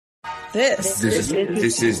This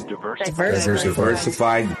is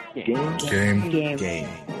Diversified Game.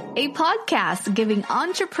 A podcast giving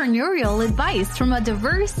entrepreneurial advice from a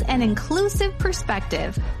diverse and inclusive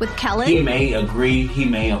perspective with Kellen. He may agree, he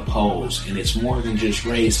may oppose, and it's more than just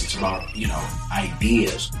race, it's about,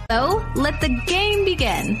 ideas. So, let the game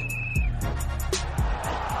begin.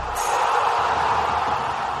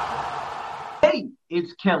 Hey,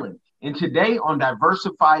 it's Kellen, and today on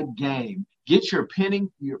Diversified Game, get your pen and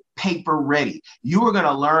your paper ready. You are going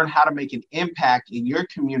to learn how to make an impact in your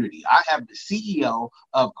community. I have the CEO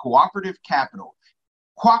of Cooperative Capital,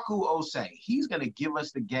 Kwaku Osei. He's going to give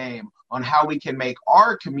us the game on how we can make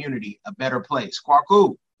our community a better place.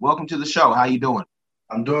 Kwaku, welcome to the show. How you doing?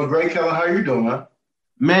 I'm doing great, Kellen. How are you doing, man?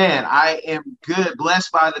 Man, I am good,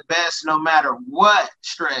 blessed by the best, no matter what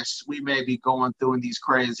stress we may be going through in these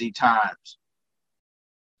crazy times.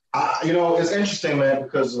 It's interesting, man,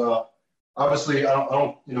 because obviously, I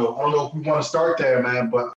don't know if we want to start there, man,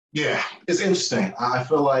 but yeah, it's interesting. I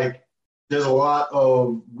feel like there's a lot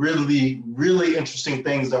of really, really interesting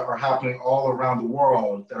things that are happening all around the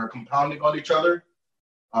world that are compounding on each other.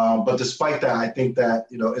 But despite that, I think that,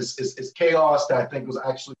 it's chaos that I think was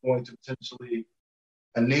actually going to potentially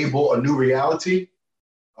enable a new reality.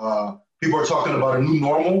 People are talking about a new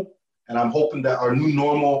normal, and I'm hoping that our new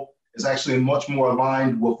normal is actually much more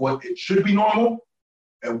aligned with what it should be normal,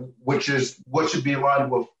 which is what should be aligned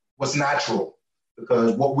with what's natural,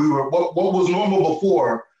 because what was normal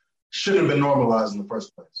before shouldn't have been normalized in the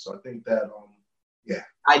first place. So I think that,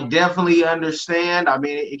 I definitely understand. I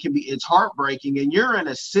mean, it's heartbreaking, and you're in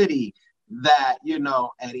a city that,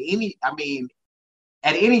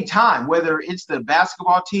 at any time, whether it's the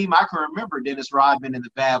basketball team, I can remember Dennis Rodman and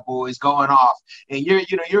the Bad Boys going off, and you're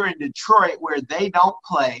in Detroit where they don't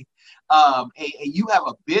play. And you have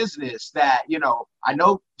a business that, I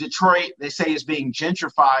know Detroit, they say is being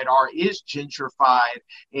gentrified or is gentrified.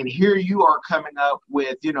 And here you are coming up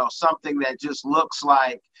with, something that just looks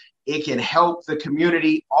like it can help the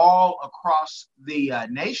community all across the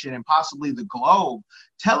nation and possibly the globe.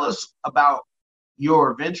 Tell us about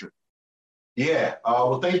your venture. Yeah,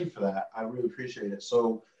 well, thank you for that. I really appreciate it.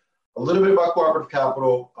 So a little bit about Cooperative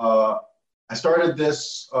Capital. I started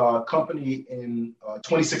this company in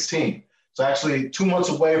 2016. So actually 2 months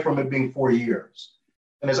away from it being 4 years.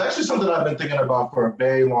 And it's actually something I've been thinking about for a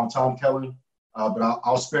very long time, Kellen, but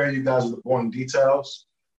I'll spare you guys with the boring details.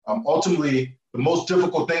 Ultimately, the most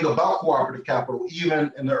difficult thing about Cooperative Capital,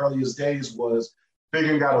 even in the earliest days, was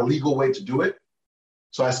figuring out a legal way to do it.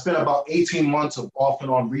 So I spent about 18 months of off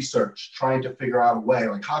and on research trying to figure out a way,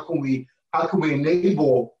 like how can we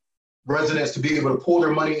enable residents to be able to pull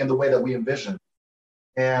their money in the way that we envision.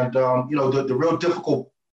 And, the real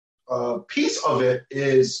difficult piece of it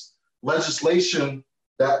is legislation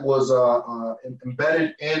that was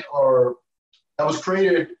embedded in that was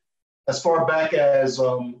created as far back as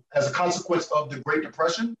a consequence of the Great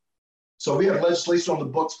Depression. So we have legislation on the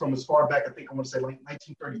books from as far back, I think I want to say like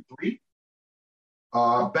 1933.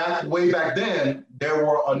 Way back then, there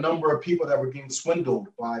were a number of people that were getting swindled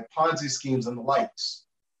by Ponzi schemes and the likes.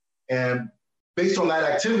 And based on that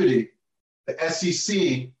activity, the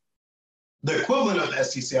SEC, the equivalent of the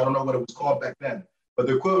SEC, I don't know what it was called back then, but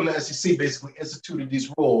the equivalent of the SEC basically instituted these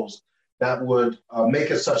rules that would make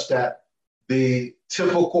it such that the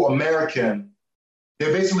typical American, they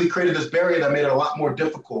basically created this barrier that made it a lot more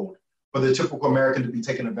difficult for the typical American to be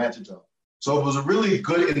taken advantage of. So it was a really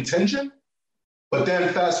good intention, but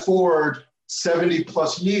then fast forward 70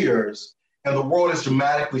 plus years and the world has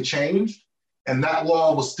dramatically changed. And that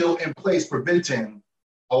law was still in place, preventing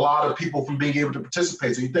a lot of people from being able to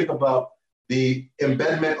participate. So you think about the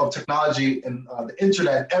embedment of technology and the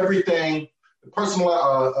internet, everything, the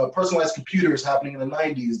personalized computers happening in the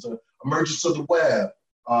 90s, the emergence of the web,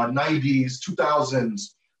 90s,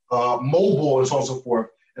 2000s, mobile, and so on and so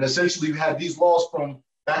forth. And essentially you had these laws from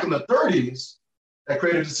back in the 30s that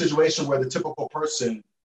created a situation where the typical person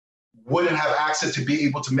wouldn't have access to be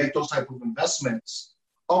able to make those type of investments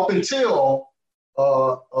up until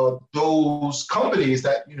those companies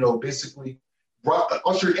that, basically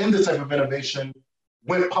ushered in this type of innovation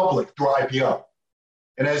went public through IPO.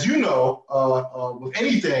 And as you know, with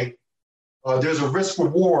anything, there's a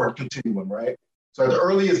risk-reward continuum, right? So at the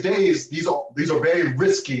earliest days, these are very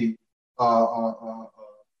risky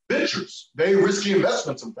ventures, very risky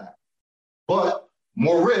investments, in fact. But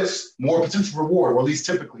more risk, more potential reward, or at least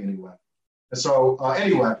typically anyway. And so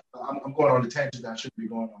anyway, I'm going on a tangent that I shouldn't be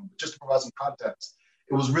going on, but just to provide some context,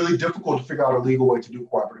 it was really difficult to figure out a legal way to do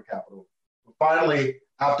cooperative capital. But finally,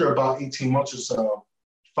 after about 18 months or so,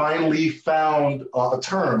 finally found a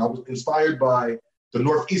term. I was inspired by the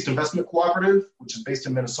Northeast Investment Cooperative, which is based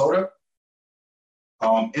in Minnesota.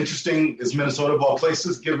 Interesting is Minnesota of all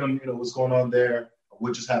places, given, what's going on there,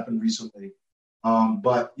 which just happened recently.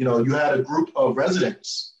 But, you had a group of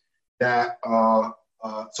residents that,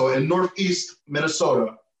 so in Northeast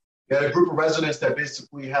Minnesota, you had a group of residents that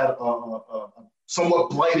basically had a somewhat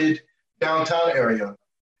blighted downtown area.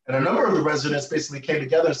 And a number of the residents basically came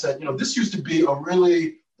together and said, this used to be a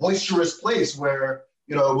really boisterous place where,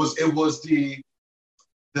 it was the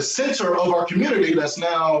center of our community that's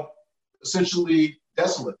now essentially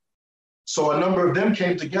desolate. So a number of them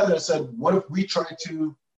came together and said, what if we try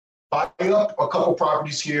to buy up a couple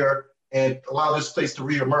properties here and allow this place to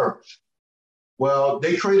reemerge? Well,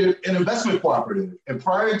 they created an investment cooperative. And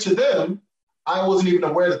prior to them, I wasn't even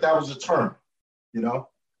aware that that was a term,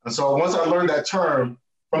 And so once I learned that term,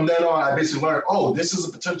 from then on, I basically learned, this is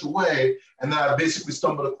a potential way. And then I basically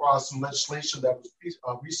stumbled across some legislation that was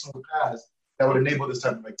recently passed that would enable this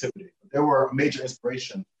type of activity. They were a major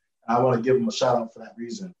inspiration. And I want to give them a shout out for that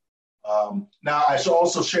reason. Now, I should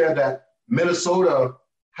also share that Minnesota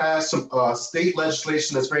has some state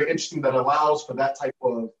legislation that's very interesting that allows for that type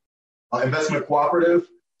of investment cooperative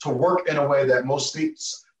to work in a way that most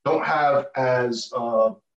states don't have as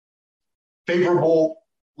favorable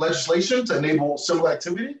legislation to enable similar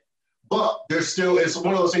activity, but it's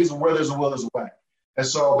one of those things where there's a will, there's a way. And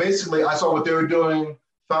so basically I saw what they were doing,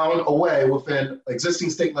 found a way within existing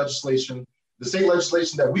state legislation. The state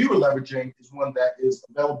legislation that we were leveraging is one that is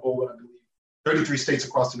available in, I believe, 33 states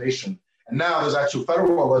across the nation. And now there's actual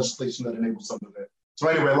federal legislation that enables some of it. So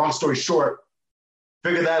anyway, long story short,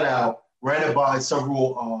 figured that out, ran it by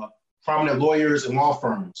several prominent lawyers and law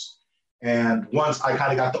firms. And once I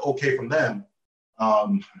kind of got the okay from them,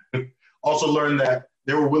 also learned that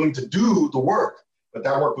they were willing to do the work, but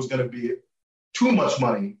that work was going to be too much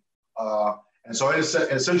money. And so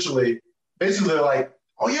essentially, basically they're like,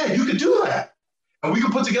 oh yeah, you can do that. And we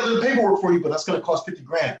can put together the paperwork for you, but that's going to cost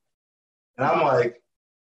 $50,000. And I'm like,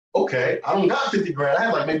 okay, I don't got 50 grand. I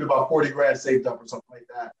had like maybe about 40 grand saved up or something like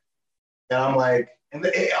that. And I'm like, and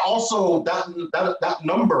it also that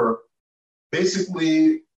number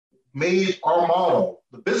basically made our model,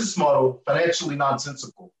 the business model, financially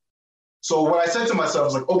nonsensical. So what I said to myself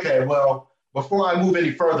was like, okay, well, before I move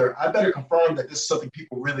any further, I better confirm that this is something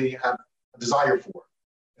people really have a desire for.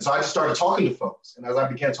 And so I just started talking to folks. And as I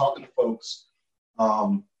began talking to folks,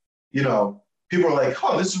 people were like,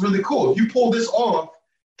 oh, this is really cool. If you pull this off,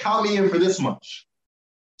 count me in for this much.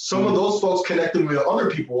 Some of those folks connected me with other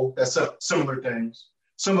people that said similar things.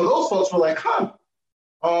 Some of those folks were like, hey,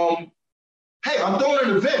 I'm throwing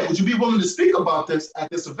an event. Would you be willing to speak about this at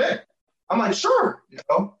this event? I'm like, sure,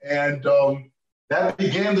 and that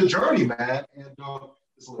began the journey, man. And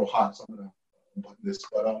it's a little hot, so I'm gonna button this,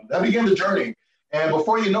 but that began the journey. And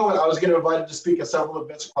before you know it, I was getting invited to speak at several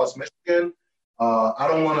events across Michigan. I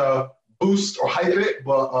don't want to boost or hype it,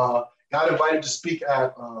 but got invited to speak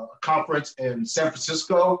at a conference in San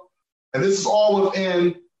Francisco. And this is all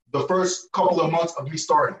within the first couple of months of me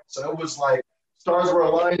starting. So it was like stars were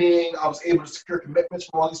aligning. I was able to secure commitments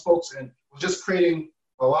from all these folks and was just creating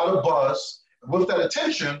a lot of buzz. And with that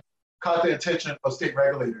attention, caught the attention of state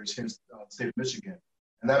regulators here in the state of Michigan.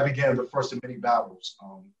 And that began the first of many battles.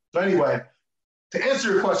 So anyway, to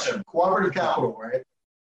answer your question, Cooperative Capital, right?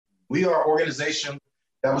 We are an organization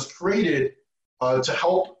that was created to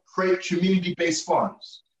help create community-based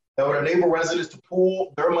funds that would enable residents to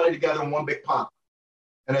pool their money together in one big pot.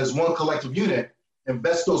 And as one collective unit,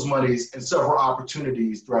 invest those monies in several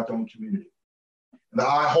opportunities throughout their own community. And the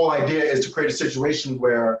whole idea is to create a situation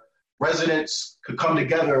where residents could come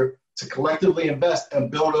together to collectively invest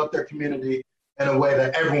and build up their community in a way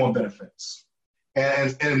that everyone benefits.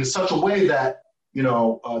 And in such a way that,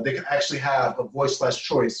 they can actually have a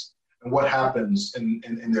voice/choice in what happens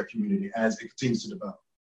in their community as it continues to develop.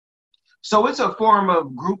 So it's a form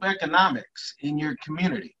of group economics in your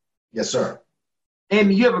community. Yes, sir.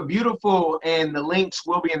 And you have a beautiful, and the links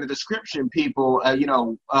will be in the description, people,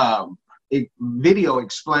 a video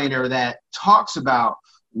explainer that talks about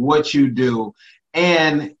what you do.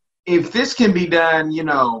 And if this can be done,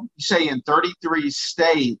 say in 33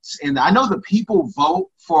 states, and I know the people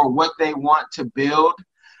vote for what they want to build,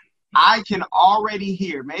 I can already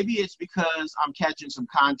hear, maybe it's because I'm catching some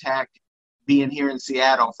contact being here in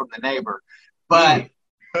Seattle from the neighbor, but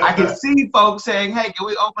I can see folks saying, hey, can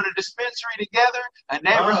we open a dispensary together, a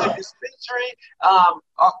neighborhood dispensary?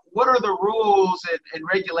 What are the rules and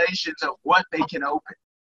regulations of what they can open?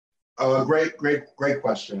 Great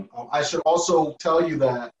question. I should also tell you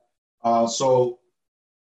that, so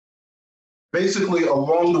basically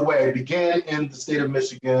along the way, it began in the state of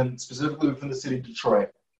Michigan, specifically within the city of Detroit.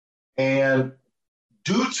 And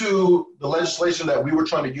due to the legislation that we were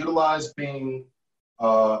trying to utilize being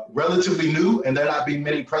relatively new and there not being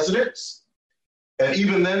many precedents. And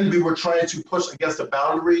even then, we were trying to push against the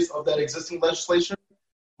boundaries of that existing legislation.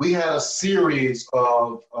 We had a series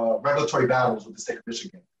of regulatory battles with the state of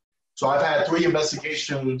Michigan. So I've had 3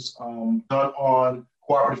 investigations done on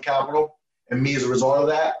cooperative capital and me as a result of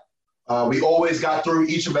that. We always got through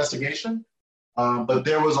each investigation, but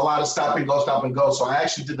there was a lot of stop and go. So I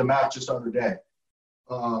actually did the math just the other day.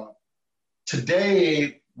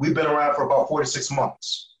 Today, we've been around for about 4 to 6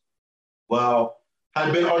 months. Well,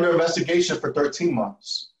 I'd been under investigation for 13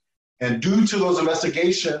 months. And due to those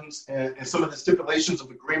investigations and some of the stipulations of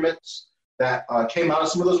agreements that came out of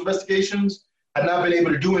some of those investigations, I'd not been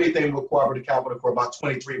able to do anything with cooperative capital for about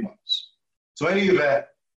 23 months. So in any event,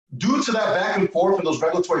 due to that back and forth and those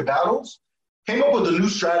regulatory battles, came up with a new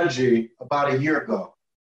strategy about a year ago.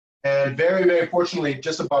 And very, very fortunately,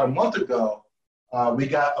 just about a month ago, we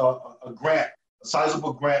got a grant, a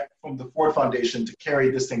sizable grant from the Ford Foundation to carry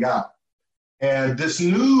this thing out. And this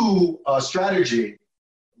new strategy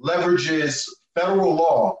leverages federal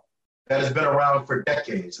law that has been around for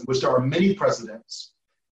decades, in which there are many precedents.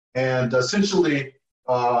 And essentially,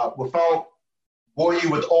 without boring you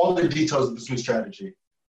with all the details of this new strategy,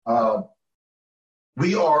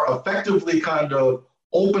 we are effectively kind of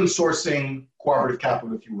open sourcing cooperative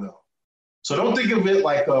capital, if you will. So don't think of it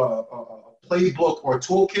like a playbook or a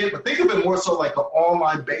toolkit, but think of it more so like an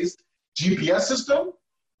online-based GPS system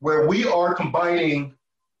where we are combining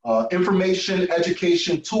information,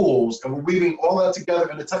 education, tools, and we're weaving all that together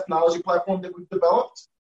in a technology platform that we've developed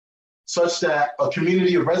such that a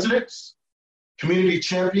community of residents, community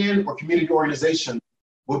champion, or community organization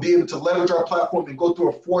will be able to leverage our platform and go through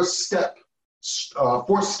a four-step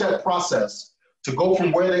process to go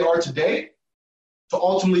from where they are today to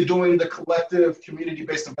ultimately doing the collective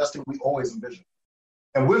community-based investing we always envisioned.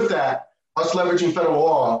 And with that, us leveraging federal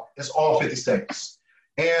law is all 50 states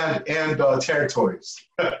and territories.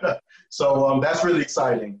 So that's really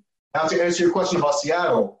exciting. Now to answer your question about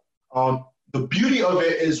Seattle, the beauty of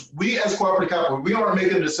it is we as cooperative capital, we aren't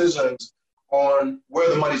making decisions on where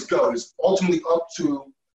the monies go. It's ultimately up to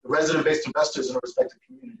the resident-based investors in a respective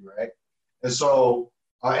community, right? And so,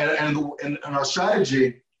 and our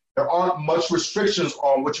strategy, there aren't much restrictions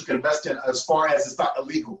on what you can invest in as far as it's not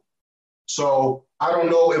illegal. So I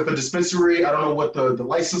don't know if a dispensary, I don't know what the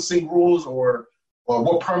licensing rules or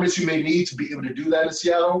what permits you may need to be able to do that in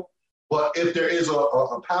Seattle. But if there is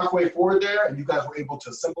a pathway forward there and you guys were able to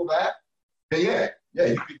assemble that, then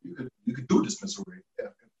you could do a dispensary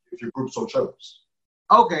if your group so chose.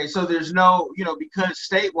 Okay, so there's no, because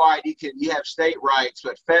statewide you have state rights,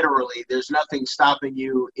 but federally there's nothing stopping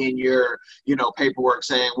you in your, paperwork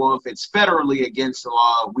saying, well, if it's federally against the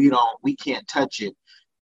law, we can't touch it.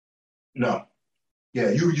 No. Yeah,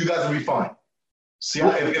 you guys will be fine.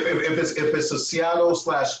 Seattle, if it's a Seattle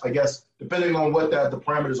 / I guess, depending on what the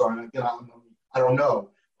parameters are, again, I don't know.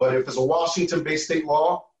 But if it's a Washington-based state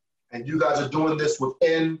law and you guys are doing this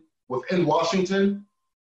within Washington,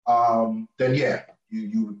 then yeah,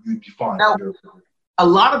 you'd be fine. Now, a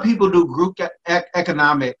lot of people do group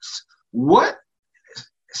economics. What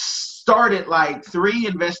started like 3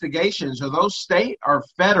 investigations? Are those state or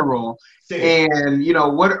federal? State. And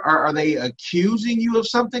what are they accusing you of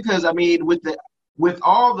something? Because I mean, with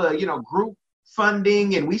all the group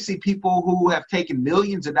funding, and we see people who have taken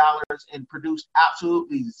millions of dollars and produced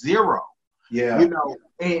absolutely zero. Yeah.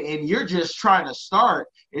 And you're just trying to start.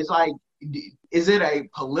 It's like, is it a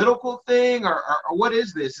political thing or what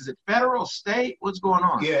is this? Is it federal, state? What's going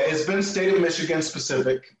on? Yeah, it's been state of Michigan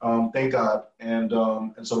specific, thank God. And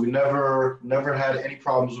so we never had any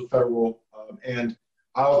problems with federal. And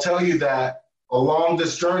I'll tell you that along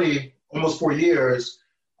this journey, almost 4 years,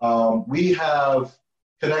 we have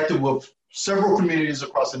connected with several communities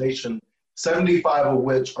across the nation, 75 of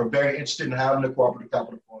which are very interested in having a cooperative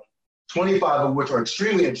capital fund, 25 of which are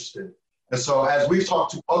extremely interested. And so as we've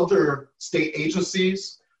talked to other state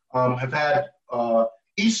agencies, have had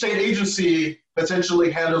each state agency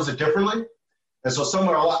potentially handles it differently. And so some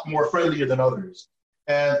are a lot more friendlier than others.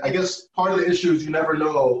 And I guess part of the issue is you never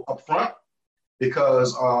know up front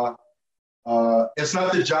because it's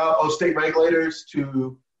not the job of state regulators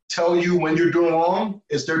to tell you when you're doing wrong.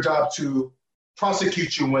 It's their job to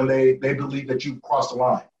prosecute you when they believe that you've crossed the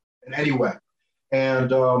line in any way.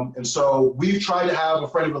 And so we've tried to have a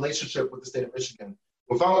friendly relationship with the state of Michigan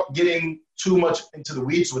without getting too much into the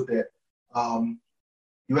weeds with it.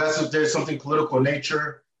 You asked if there's something political in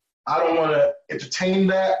nature. I don't want to entertain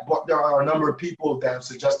that, but there are a number of people that have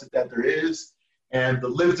suggested that there is. And the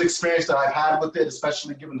lived experience that I've had with it,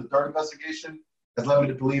 especially given the third investigation, has led me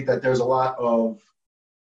to believe that there's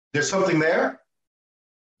something there.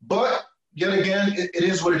 But yet again, it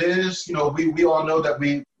is what it is. You know, we all know that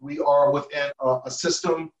we are within a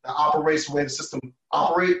system that operates the way the system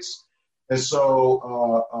operates. And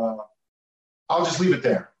so I'll just leave it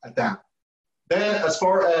there at that. Then as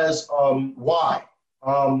far as why,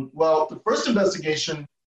 well, the first investigation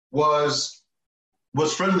was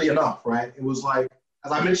friendly enough, right? It was like,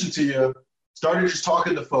 as I mentioned to you, started just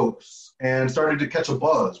talking to folks and started to catch a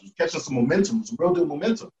buzz, was catching some momentum, some real good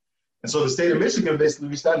momentum. And so the state of Michigan basically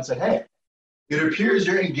reached out and said, hey, it appears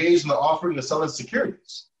you're engaged in the offering of selling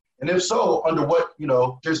securities. And if so, under what,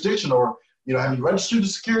 jurisdiction, or, have you registered the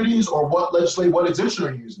securities, or what exemption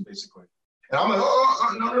are you using, basically? And I'm like,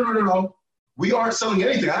 no. We aren't selling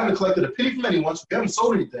anything. I haven't collected a penny from anyone, so we haven't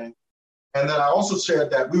sold anything. And then I also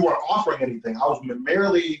shared that we weren't offering anything. I was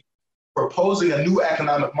merely proposing a new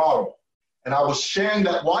economic model. And I was sharing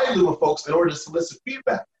that widely with folks in order to solicit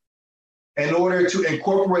feedback, in order to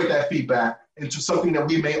incorporate that feedback into something that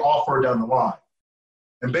we may offer down the line.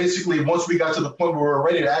 And basically, once we got to the point where we were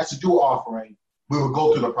ready to actually do offering, we would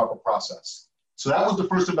go through the proper process. So that was the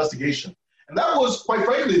first investigation. And that was, quite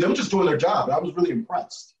frankly, them just doing their job. And I was really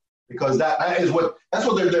impressed, because that's what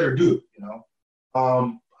they're there to do,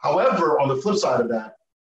 However, on the flip side of that,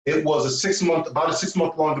 it was about a 6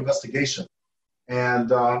 month long investigation.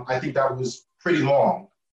 And I think that was pretty long.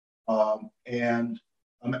 At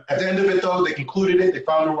the end of it, though, they concluded it. They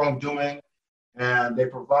found the wrongdoing, and they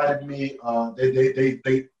provided me.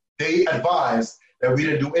 They advised that we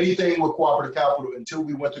didn't do anything with Cooperative Capital until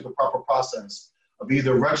we went through the proper process of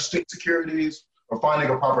either registering securities or finding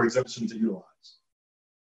a proper exemption to utilize.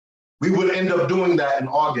 We would end up doing that in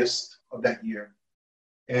August of that year.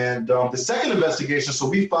 And the second investigation, so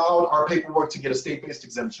we filed our paperwork to get a state-based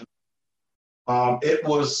exemption. It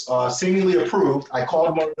was seemingly approved. I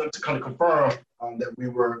called one of them to kind of confirm that we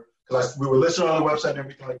were listed on the website and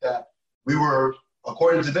everything like that. We were,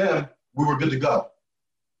 according to them, we were good to go.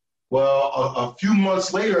 Well, a few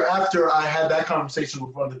months later, after I had that conversation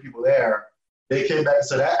with one of the people there, they came back and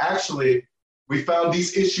said, actually, we found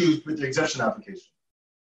these issues with the exemption application.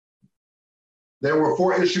 There were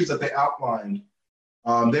 4 issues that they outlined.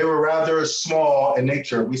 They were rather small in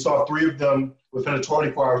nature. We saw 3 of them within a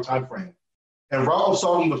 24-hour time frame. And route of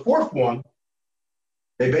solving the 4th one,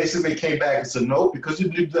 they basically came back and said, no, because you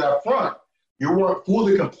did that up front, you weren't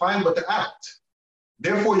fully compliant with the act.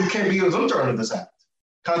 Therefore, you can't be exempt under this act.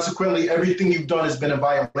 Consequently, everything you've done has been in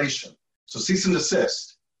violation. So cease and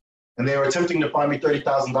desist. And they were attempting to fine me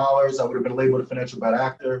 $30,000. I would have been labeled a financial bad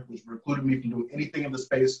actor, which precluded me from doing anything in the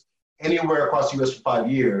space anywhere across the U.S. for 5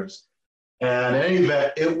 years. And in any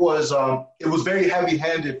event, it was very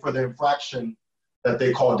heavy-handed for the infraction that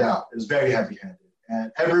they called out. It was very heavy-handed.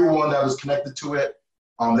 And everyone that was connected to it,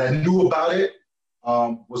 that knew about it,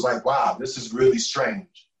 was like, wow, this is really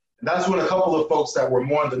strange. And that's when a couple of folks that were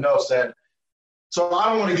more in the know said, so I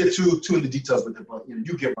don't want to get too into details with it, but you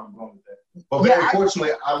get where I'm going with it. But very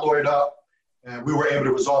fortunately, I lawyered up, and we were able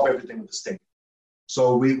to resolve everything with the state.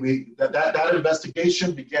 So that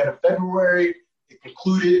investigation began in February. It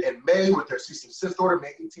concluded in May with their cease and desist order, May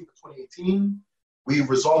 18th of 2018. We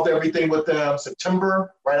resolved everything with them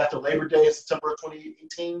September, right after Labor Day, September of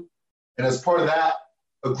 2018. And as part of that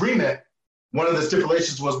agreement, one of the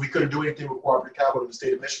stipulations was we couldn't do anything with Cooperative Capital in the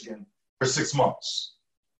state of Michigan for 6 months.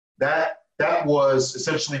 That was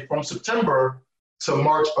essentially from September to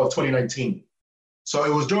March of 2019. So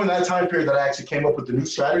it was during that time period that I actually came up with the new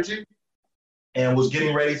strategy and was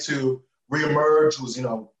getting ready to reemerge, was,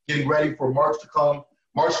 getting ready for March to come.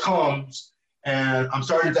 March comes, and I'm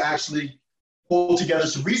starting to actually pull together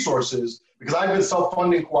some resources because I've been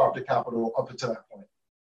self-funding Cooperative Capital up until that point.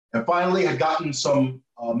 And finally had gotten some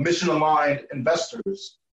mission-aligned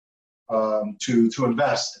investors to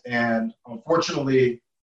invest. And unfortunately,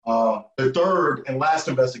 the third and last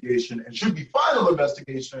investigation, and should be final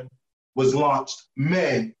investigation, was launched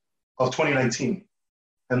May of 2019.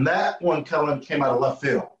 And that one, Kellen, came out of left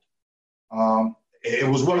field. It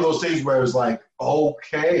was one of those things where it was like,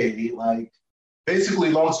 okay,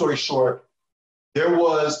 basically, long story short, there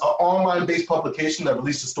was an online-based publication that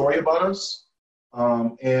released a story about us.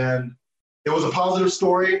 And it was a positive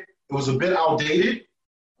story. It was a bit outdated.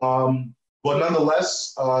 But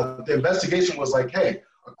nonetheless, the investigation was like, hey,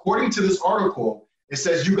 according to this article, it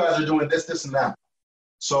says you guys are doing this, this, and that.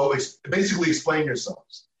 So basically explain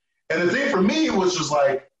yourselves. And the thing for me was just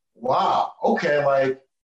like, wow, okay,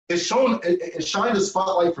 it shined a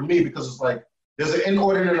spotlight for me because it's like, there's an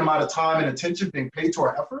inordinate amount of time and attention being paid to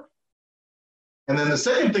our effort. And then the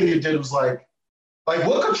second thing you did was like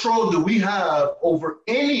what control do we have over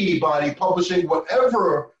anybody publishing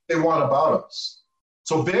whatever they want about us?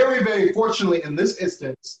 So very, very fortunately in this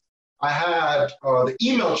instance, I had the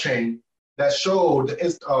email chain that showed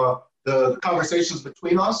the conversations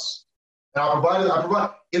between us. And I provide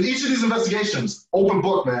in each of these investigations, open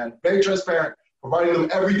book, man, very transparent, providing them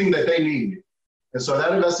everything that they need. And so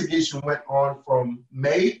that investigation went on from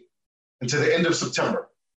May until the end of September.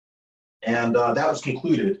 And that was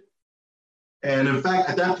concluded. And in fact,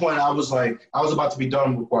 at that point, I was about to be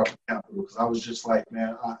done with Barclays Capital because I was just like,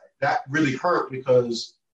 man, that really hurt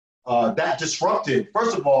because that disrupted,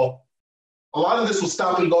 first of all, a lot of this was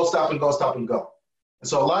stop and go, stop and go, stop and go. And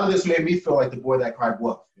so a lot of this made me feel like the boy that cried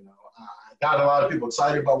wolf. You know, I got a lot of people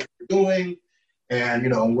excited about what we're doing. And, you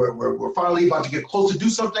know, we're finally about to get close to do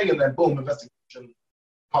something. And then boom, investigation,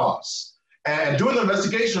 pause. And during the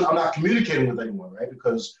investigation, I'm not communicating with anyone, right?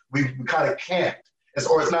 Because we kind of can't. It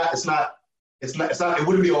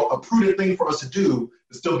wouldn't be a prudent thing for us to do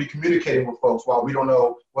to still be communicating with folks while we don't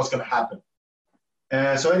know what's going to happen.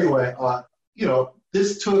 And so anyway, you know,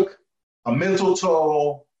 this took a mental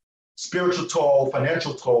toll, spiritual toll,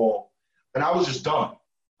 financial toll, and I was just done.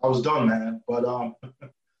 I was done, man. But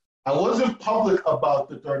I wasn't public about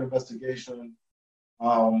the third investigation.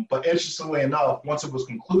 But interestingly enough, once it was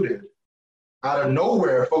concluded, out of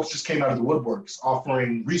nowhere, folks just came out of the woodworks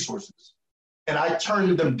offering resources. And I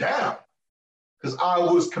turned them down because I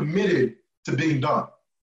was committed to being done.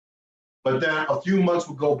 But then a few months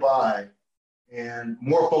would go by and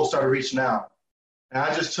more folks started reaching out. And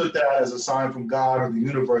I just took that as a sign from God or the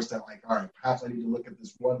universe that, like, all right, perhaps I need to look at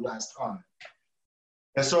this one last time.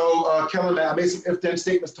 And so, Kelly, I made some if-then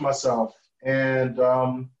statements to myself. And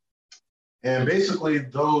basically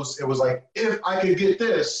it was like, if I could get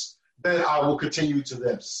this, then I will continue to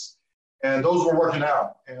this. And those were working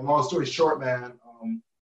out. And long story short, man,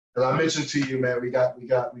 as I mentioned to you, man, we got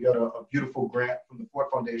a beautiful grant from the Ford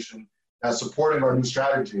Foundation that's supporting our new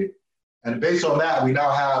strategy. And based on that, we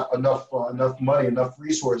now have enough money, enough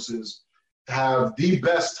resources to have the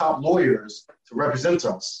best top lawyers to represent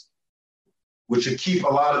us, which should keep a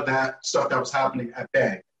lot of that stuff that was happening at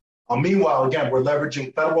bay. Meanwhile, again, we're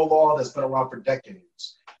leveraging federal law that's been around for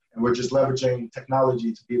decades, and we're just leveraging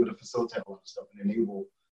technology to be able to facilitate a lot of stuff and enable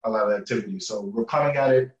a lot of activity. So we're coming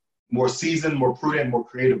at it more seasoned, more prudent, more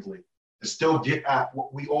creatively to still get at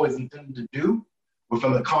what we always intended to do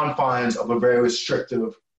within the confines of a very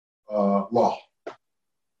restrictive law.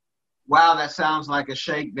 Wow, that sounds like a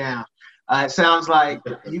shakedown. It sounds like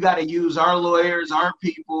you got to use our lawyers, our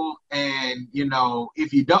people, and, you know,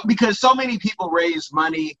 if you don't, because so many people raise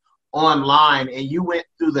money online and you went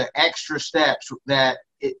through the extra steps that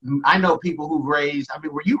I know people who've raised. I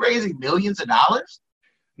mean, were you raising millions of dollars?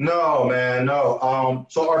 No, man, no.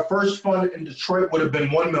 So our first fund in Detroit would have been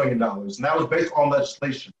 $1 million, and that was based on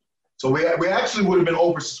legislation. So we actually would have been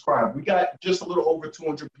oversubscribed. We got just a little over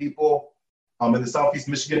 200 people in the Southeast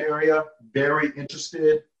Michigan area, very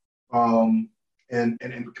interested and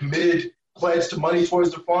committed, pledged to money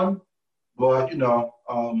towards the fund. But, you know,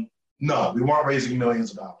 no, we weren't raising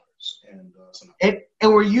millions of dollars. And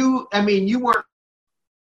were you, I mean, you weren't.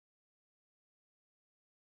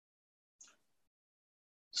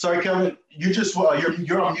 Sorry, Kevin, you just,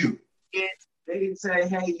 you're on mute. They didn't say,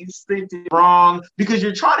 hey, you spent it wrong, because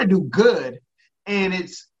you're trying to do good. And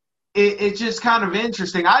it's just kind of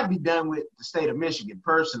interesting. I'd be done with the state of Michigan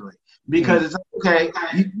personally, because it's okay.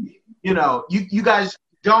 You guys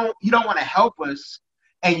don't want to help us,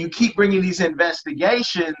 and you keep bringing these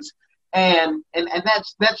investigations, and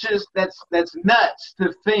that's nuts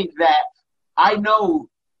to think that I know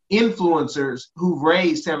influencers who've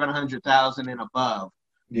raised $700,000 and above,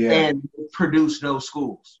 and produce no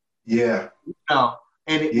schools. Yeah.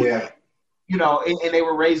 And they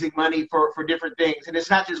were raising money for different things. And it's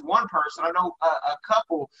not just one person. I know a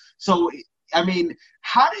couple. So, I mean,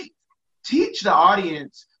 how do you teach the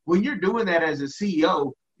audience when you're doing that as a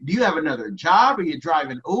CEO? Do you have another job? Are you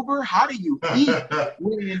driving Uber? How do you eat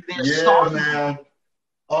when they're starving?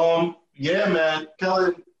 Man,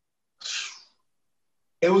 Kelly,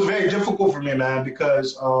 it was very difficult for me, man,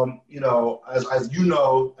 because, as you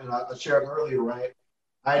know, and I shared earlier, right,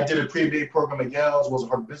 I did a pre-MBA program at Yale, as well as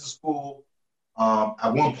Harvard Business School.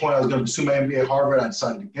 At one point, I was going to pursue my MBA at Harvard. I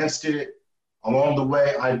decided against it. Along the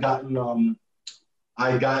way, I'd gotten an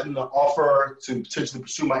offer to potentially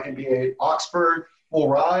pursue my MBA at Oxford, full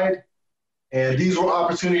ride. And these were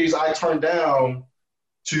opportunities I turned down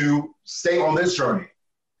to stay on this journey.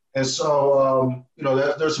 And so,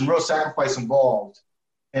 there's some real sacrifice involved.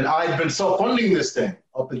 And I'd been self-funding this thing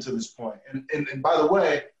up until this point. And by the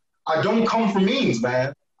way, I don't come from means,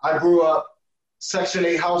 man. I grew up Section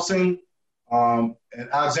 8 housing in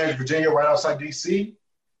Alexandria, Virginia, right outside D.C.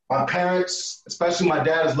 My parents, especially my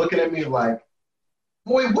dad, is looking at me like,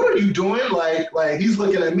 boy, what are you doing? Like he's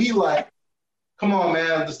looking at me like, come on,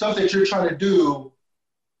 man, the stuff that you're trying to do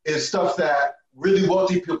is stuff that really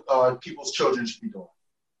wealthy people's children should be doing.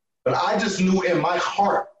 But I just knew in my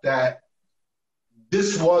heart that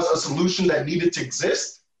this was a solution that needed to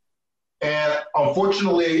exist. And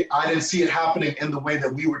unfortunately, I didn't see it happening in the way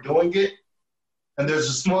that we were doing it. And there's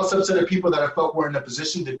a small subset of people that I felt were in a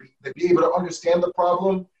position to be able to understand the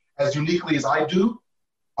problem as uniquely as I do,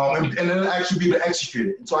 and then actually be able to execute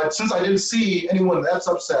it. And so since I didn't see anyone in that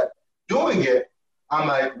subset doing it, I'm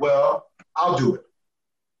like, well, I'll do it.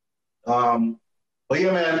 But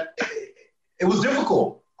yeah, man, it was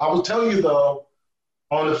difficult. I will tell you, though,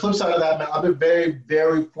 on the flip side of that, man, I've been very,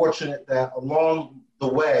 very fortunate that along the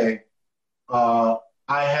way, I've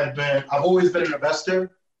always been an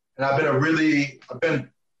investor, and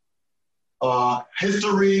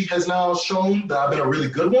history has now shown that I've been a really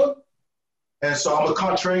good one. And so I'm a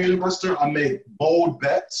contrarian investor. I make bold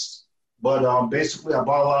bets, but basically I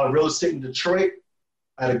bought a lot of real estate in Detroit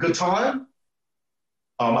at a good time.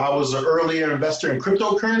 I was an earlier investor in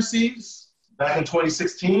cryptocurrencies back in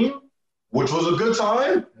 2016, which was a good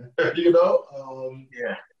time, you know?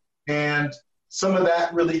 Yeah. And some of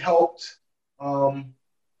that really helped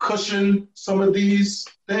cushion some of these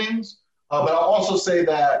things. But I'll also say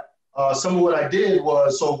that some of what I did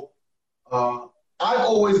was, I've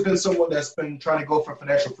always been someone that's been trying to go for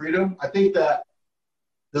financial freedom. I think that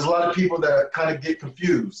there's a lot of people that kind of get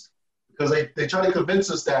confused because they try to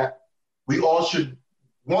convince us that we all should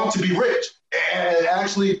want to be rich and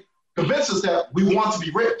actually convince us that we want to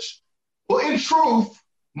be rich. Well, in truth,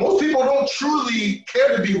 most people don't truly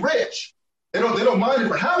care to be rich. They don't mind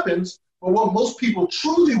if it happens, but what most people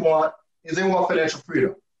truly want is they want financial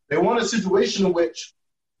freedom. They want a situation in which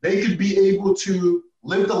they could be able to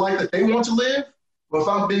live the life that they want to live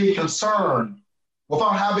without being concerned,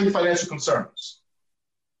 without having financial concerns.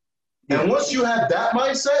 And once you have that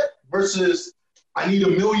mindset versus I need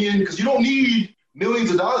 $1 million, because you don't need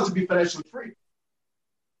millions of dollars to be financially free.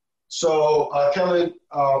 So, Kellen,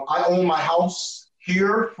 I own my house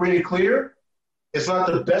here, free and clear. It's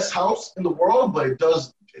not the best house in the world, but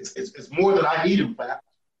it's more than I need, in fact.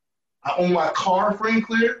 I own my car free and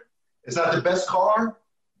clear. It's not the best car,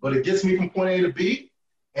 but it gets me from point A to B.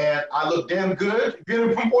 And I look damn good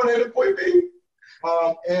getting from point A to point B.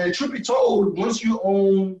 And truth be told, once you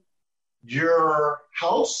own your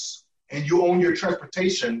house and you own your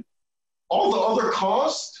transportation, all the other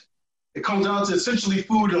costs, it comes down to essentially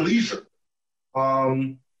food and leisure.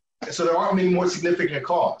 So there aren't many more significant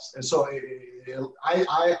costs. And so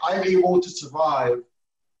I'm able to survive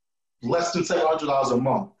less than $700 a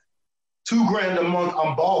month. $2,000 a month,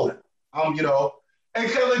 I'm balling. Hey,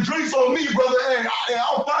 Kellen, drinks on me, brother. Hey,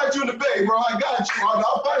 I'll find you in the Bay, bro. I got you.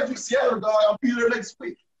 I'll find you in Seattle, dog. I'll be there next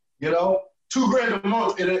week. $2,000 a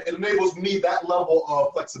month, it enables me that level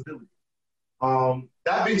of flexibility.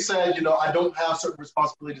 That being said, I don't have certain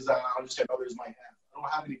responsibilities that I understand others might have. I don't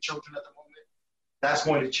have any children at the moment. That's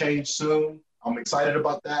going to change soon. I'm excited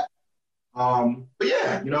about that. But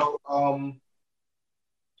yeah,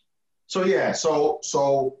 so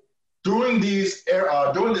during this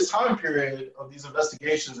time period of these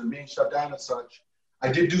investigations and being shut down and such,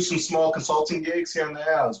 I did do some small consulting gigs here and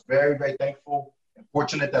there. I was very, very thankful and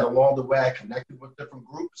fortunate that along the way I connected with different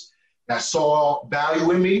groups that saw value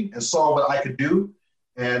in me and saw what I could do.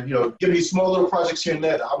 And, give me small little projects here and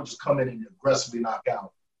there that I would just come in and aggressively knock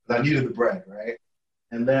out because I needed the bread, right?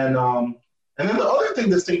 And then the other thing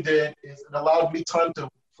this thing did is it allowed me time to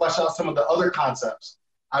flesh out some of the other concepts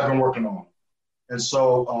I've been working on. And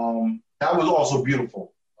so that was also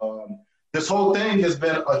beautiful. This whole thing has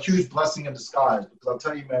been a huge blessing in disguise because I'll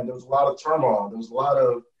tell you, man, there was a lot of turmoil. There was a lot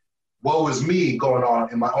of woe is me going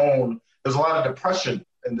on in my own. There's a lot of depression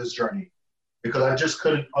in this journey because I just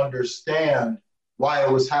couldn't understand why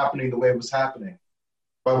it was happening the way it was happening.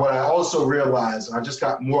 But what I also realized, and I just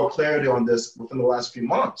got more clarity on this within the last few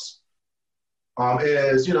months,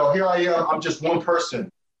 is, here I am, I'm just one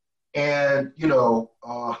person. And,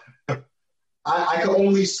 I can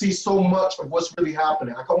only see so much of what's really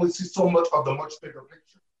happening. I can only see so much of the much bigger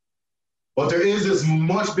picture. But there is this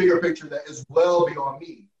much bigger picture that is well beyond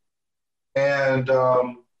me. And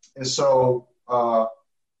so,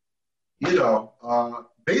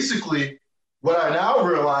 basically, what I now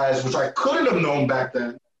realize, which I couldn't have known back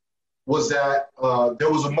then, was that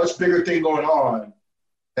there was a much bigger thing going on.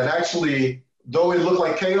 And actually, though it looked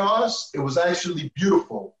like chaos, it was actually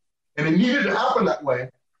beautiful. And it needed to happen that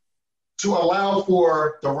way to allow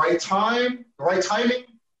for the right time, the right timing,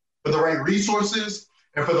 for the right resources,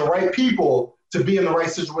 and for the right people to be in the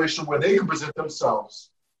right situation where they can present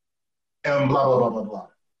themselves and blah, blah, blah, blah, blah.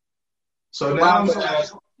 So now,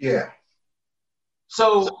 wow, yeah.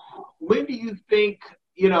 So when do you think,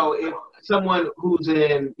 if someone who's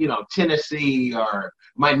in, Tennessee or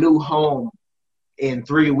my new home in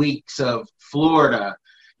 3 weeks of Florida,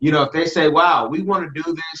 if they say, wow, we want to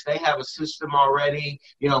do this, they have a system already,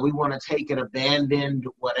 we want to take an abandoned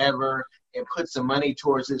whatever and put some money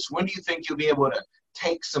towards this. When do you think you'll be able to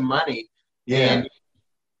take some money? Yeah.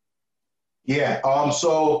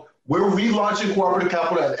 So we're relaunching Cooperative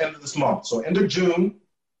Capital at the end of this month. So end of June,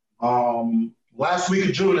 last week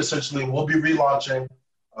of June, essentially, we'll be relaunching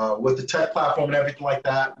with the tech platform and everything like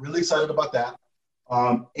that. Really excited about that.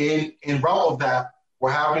 In route of that,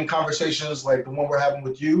 we're having conversations like the one we're having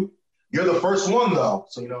with you. You're the first one, though.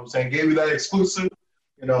 So, what I'm saying, gave you that exclusive,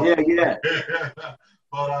 Yeah.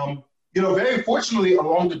 But, very fortunately,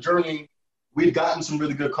 along the journey, we've gotten some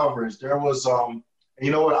really good coverage. There was, and you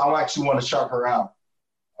know what, I actually want to shout her out.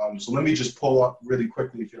 So let me just pull up really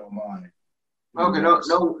quickly, if you don't mind. Okay,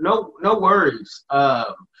 no worries.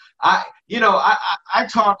 I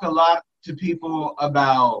talk a lot to people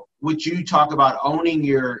about what you talk about, owning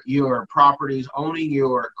your properties, owning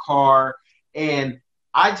your car. And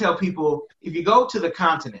I tell people, if you go to the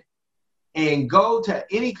continent and go to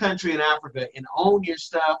any country in Africa and own your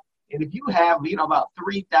stuff, and if you have, about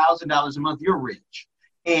 $3,000 a month, you're rich.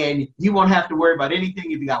 And you won't have to worry about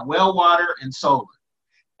anything if you got well water and solar.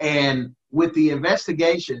 And with the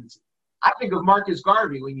investigations, I think of Marcus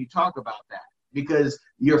Garvey when you talk about that, because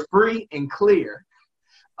you're free and clear.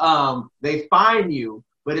 They find you,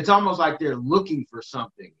 but it's almost like they're looking for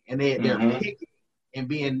something, and they're picky and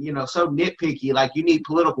being, so nitpicky, like you need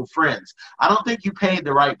political friends. I don't think you paid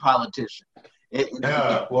the right politician.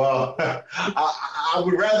 Yeah, well, I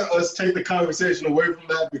would rather us take the conversation away from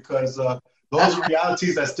that, because those are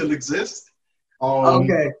realities that still exist.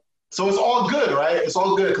 Okay. So it's all good, right? It's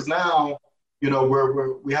all good, because now,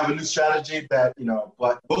 we have a new strategy that,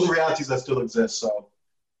 but those are realities that still exist. So,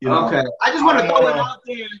 okay. I just want to throw it out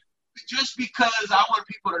there just because I want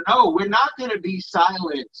people to know we're not going to be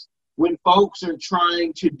silent when folks are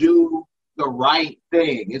trying to do the right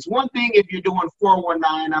thing. It's one thing if you're doing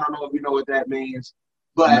 419. I don't know if you know what that means,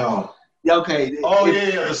 but no. Okay. Oh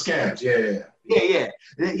yeah, the scams. Yeah.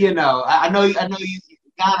 I know you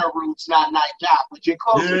Ghana roots, not night job, but you're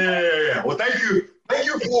close. Yeah. Well, thank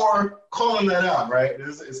you for calling that out. Right,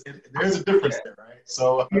 there's a difference there, right?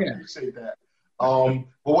 So I appreciate that. But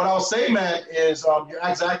what I'll say, man, is you're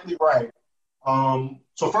exactly right.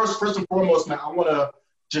 So first and foremost, man, I want to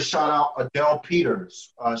just shout out Adele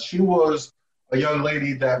Peters. She was a young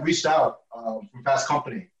lady that reached out from Fast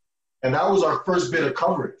Company, and that was our first bit of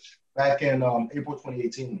coverage back in April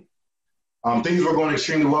 2018. Things were going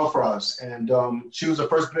extremely well for us, and she was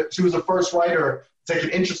the first writer to take an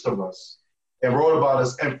interest of us and wrote about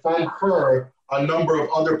us. And from her, a number of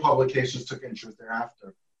other publications took interest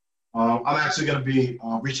thereafter. I'm actually going to be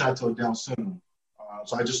reaching out to Adele soon.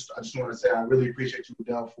 So I just want to say I really appreciate you,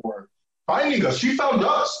 Adele, for finding us. She found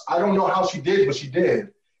us. I don't know how she did, but she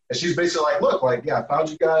did. And she's basically like, look, I found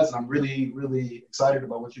you guys, and I'm really, really excited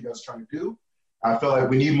about what you guys are trying to do. I feel like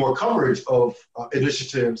we need more coverage of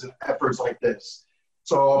initiatives and efforts like this.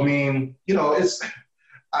 So, I mean,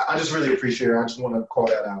 I just really appreciate it. I just want to call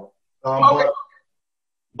that out.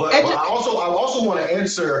 But I also want to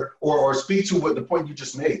answer or speak to what the point you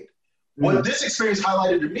just made. What this experience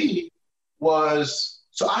highlighted to me was,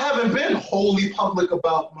 so I haven't been wholly public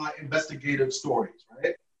about my investigative stories,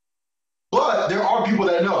 right? But there are people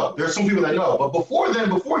that know. There are some people that know. But before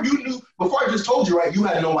I just told you, right, you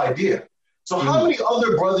had no idea. So how many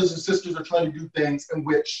other brothers and sisters are trying to do things in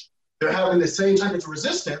which they're having the same type of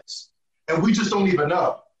resistance, and we just don't even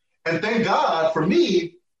know? And thank God for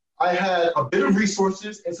me, I had a bit of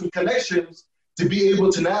resources and some connections to be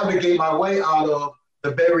able to navigate my way out of the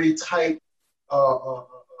very tight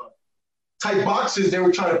boxes they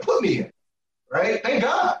were trying to put me in, right? Thank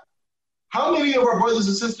God. How many of our brothers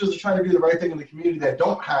and sisters are trying to do the right thing in the community that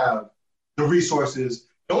don't have the resources,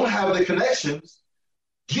 don't have the connections?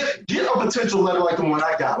 Get a potential letter like the one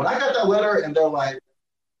I got. When I got that letter and they're like,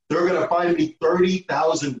 they're going to find me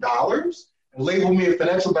 $30,000 and label me a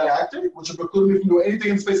financial bad actor, which will preclude me from doing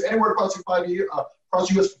anything in space anywhere across the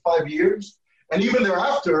U.S. for 5 years. And even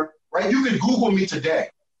thereafter, right, you can Google me today.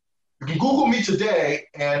 You can Google me today,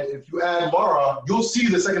 and if you add Laura, you'll see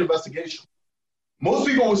the second investigation. Most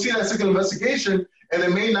people will see that second investigation, and they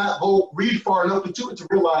may not go read far enough into it to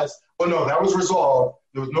realize, oh no, that was resolved.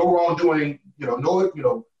 There was no wrongdoing, no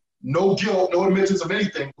guilt, no admittance of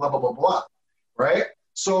anything, blah, blah, blah, blah, right?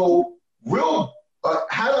 So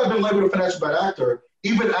had I been labeled a financial bad actor,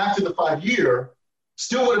 even after the 5 year,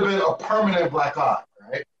 still would have been a permanent black eye,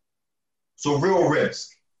 right? So real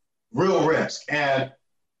risk. And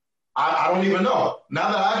I don't even know.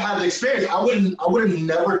 Now that I've had the experience, I would have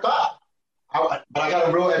never thought. But I got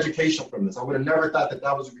a real education from this. I would have never thought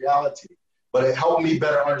that was a reality. But it helped me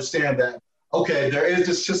better understand that, okay, there is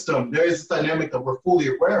this system, there is this dynamic that we're fully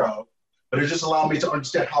aware of, but it just allowed me to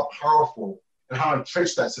understand how powerful and how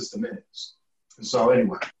entrenched that system is. And so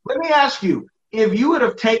anyway. Let me ask you, if you would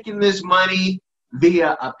have taken this money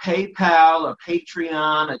via a PayPal, a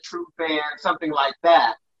Patreon, a TrueFan, something like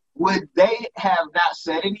that, would they have not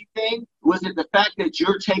said anything? Was it the fact that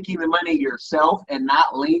you're taking the money yourself and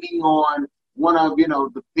not leaning on one of,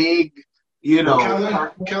 the big,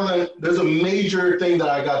 Well, Kellen, there's a major thing that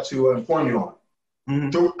I got to inform you on. Mm-hmm.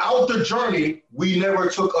 Throughout the journey, we never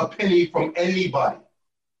took a penny from anybody.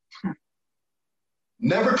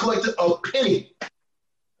 Never collected a penny.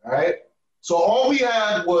 All right? So all we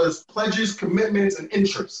had was pledges, commitments, and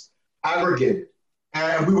interest aggregated.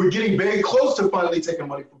 And we were getting very close to finally taking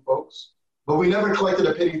money from folks, but we never collected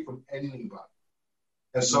a penny from anybody.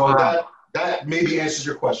 And so that maybe answers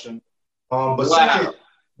your question. But second,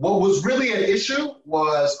 what was really an issue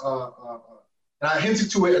was, and I hinted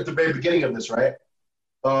to it at the very beginning of this, right?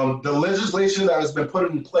 The legislation that has been put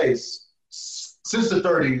in place since the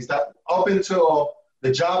 30s, that up until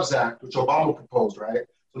the Jobs Act, which Obama proposed, right?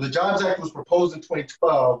 So the Jobs Act was proposed in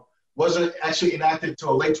 2012, wasn't actually enacted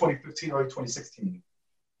until late 2015 or late 2016.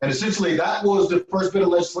 And essentially, that was the first bit of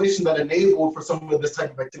legislation that enabled for some of this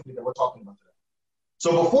type of activity that we're talking about today.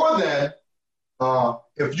 So before then,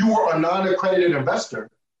 if you were a non-accredited investor,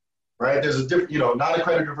 right, there's a different,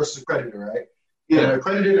 non-accredited versus accredited, right? Yeah. An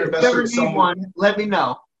accredited investor is someone. One, let me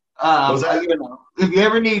know. If you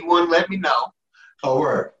ever need one, let me know. Oh,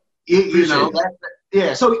 word. So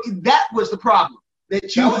that was the problem. That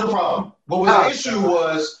was the problem. What was the issue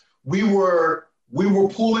was we were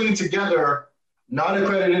pooling together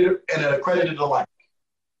non-accredited and accredited alike.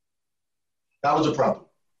 That was the problem.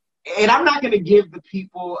 And I'm not going to give the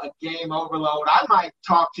people a game overload. I might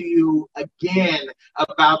talk to you again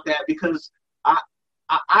about that because I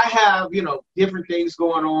have, different things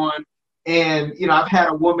going on. And, I've had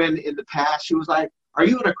a woman in the past, she was like, are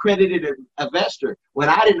you an accredited investor? When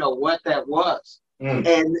I didn't know what that was.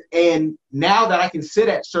 And now that I can sit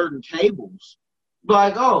at certain tables,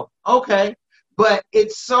 like, oh, okay. But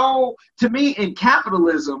it's so, to me, in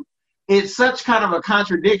capitalism, it's such kind of a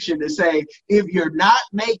contradiction to say, if you're not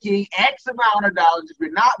making X amount of dollars, if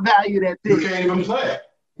you're not valued at this, you can't even play.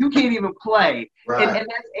 You can't even play. Right. And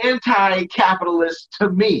that's anti-capitalist to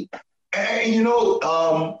me. And,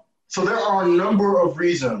 so there are a number of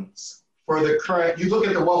reasons for the current, you look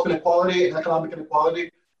at the wealth inequality and economic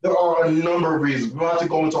inequality, there are a number of reasons. We don't have to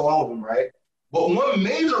go into all of them, right? But one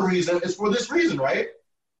major reason is for this reason, right?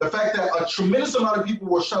 The fact that a tremendous amount of people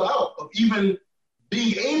were shut out of even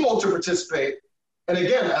being able to participate. And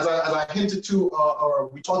again, as I hinted to, or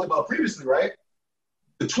we talked about previously, right?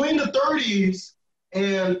 Between the 30s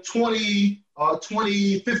and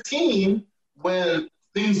 2015, when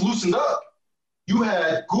things loosened up, you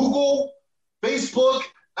had Google, Facebook,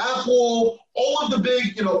 Apple, all of the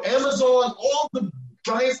big, Amazon, all of the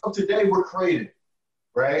giants of today were created,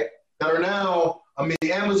 right? That are now,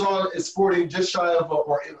 Amazon is sporting just shy of,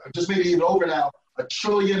 or just maybe even over now, $1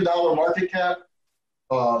 trillion market cap.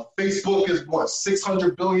 Facebook is what,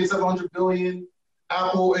 600 billion, 700 billion.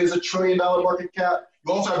 Apple is $1 trillion market cap.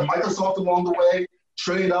 You also have Microsoft along the way, $1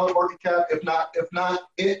 trillion market cap, if not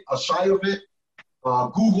a shy of it.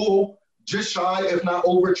 Google, just shy, if not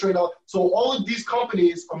over $1 trillion. So all of these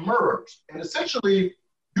companies emerged, and essentially,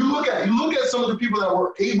 you look at some of the people that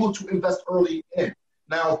were able to invest early in.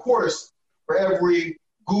 Now, of course, for every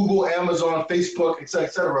Google, Amazon, Facebook, et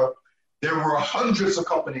cetera, there were hundreds of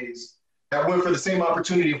companies that went for the same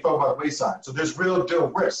opportunity and fell by the wayside. So there's real deal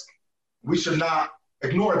risk. We should not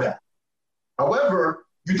ignore that. However,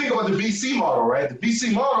 you think about the VC model, right? The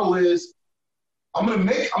VC model is, I'm gonna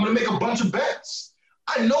make a bunch of bets.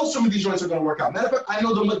 I know some of these joints are gonna work out. Matter of fact, I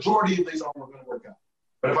know the majority of these are gonna work out.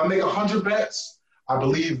 But if I make 100 bets, I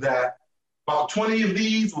believe that about 20 of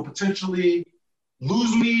these will potentially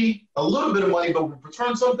lose me a little bit of money, but will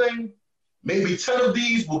return something. Maybe 10 of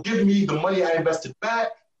these will give me the money I invested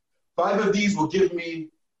back. 5 of these will give me,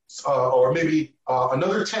 or maybe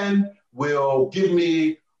another 10 will give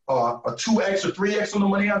me a 2x or 3x on the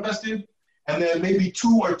money I invested. And then maybe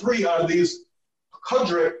 2 or 3 out of these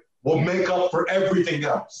 100 will make up for everything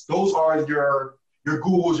else. Those are your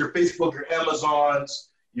Googles, your Facebook, your Amazons,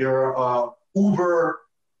 your Uber,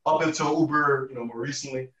 up until Uber, more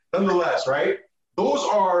recently. Nonetheless, right? Those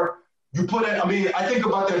are, I think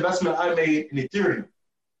about the investment I made in Ethereum,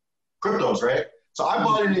 cryptos, right? So I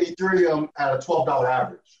bought into Ethereum at a $12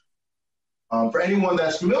 average. For anyone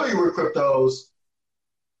that's familiar with cryptos,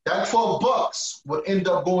 that $12 would end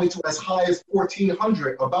up going to as high as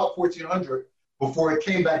about 1,400 before it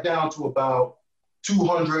came back down to about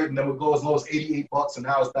 200, and then would go as low as $88, and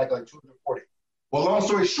now it's back like 240. Well, long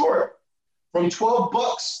story short, from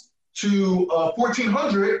 $12 to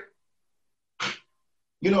 1,400,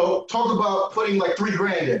 talk about putting like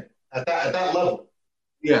 $3,000 in at that level.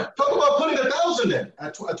 Yeah. Talk about putting 1,000 in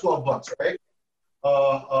at $12, right?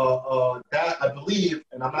 That I believe,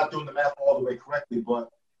 and I'm not doing the math all the way correctly, but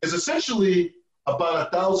it's essentially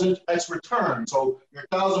about 1,000x return. So your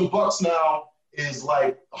 $1,000 now is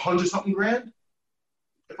like 100-something grand.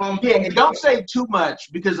 Yeah, and don't say too much,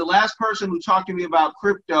 because the last person who talked to me about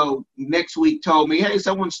crypto next week told me, hey,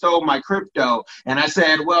 someone stole my crypto. And I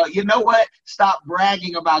said, well, you know what? Stop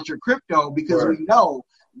bragging about your crypto, because we know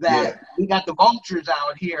that we got the vultures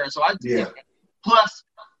out here. So plus,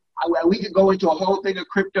 we could go into a whole thing of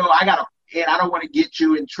crypto. I don't want to get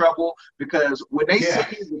you in trouble, because when they say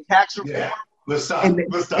the tax reform, let's stop.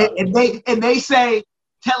 And they say,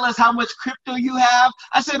 tell us how much crypto you have.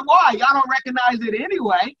 I said, why? Y'all don't recognize it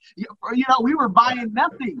anyway. We were buying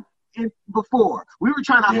nothing before. We were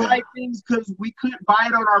trying to hide things because we couldn't buy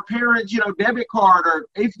it on our parents' debit card, or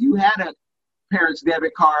if you had a parents'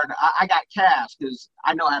 debit card, I got cash because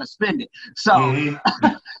I know how to spend it. So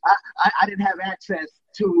I didn't have access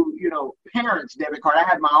to parents' debit card. I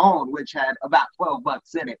had my own, which had about $12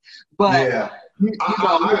 in it. But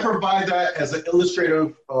I provide that as an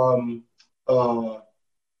illustrative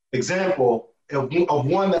example of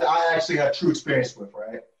one that I actually had true experience with,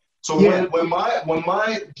 right? So when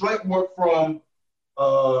my Drake went from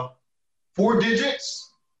 4 digits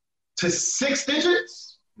to 6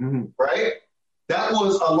 digits, right? That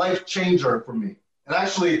was a life changer for me. And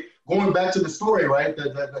actually, going back to the story, right?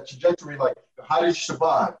 That trajectory, like, how did you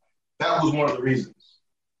survive? That was one of the reasons.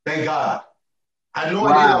 Thank God. I had no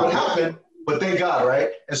idea that would happen, but thank God,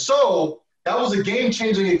 right? And so that was a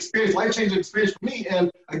game-changing experience, life-changing experience for me.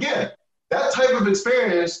 And again, that type of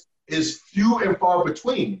experience is few and far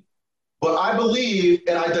between. But I believe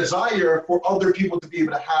and I desire for other people to be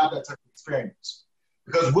able to have that type of experience.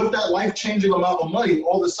 Because with that life-changing amount of money,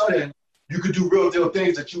 all of a sudden, you could do real deal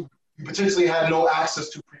things that you potentially had no access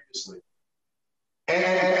to previously.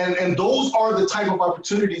 And those are the type of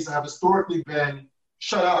opportunities that have historically been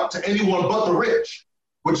shut out to anyone but the rich,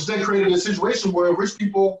 which has then created a situation where rich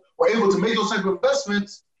people were able to make those type of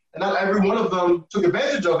investments, and not every one of them took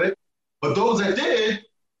advantage of it. But those that did,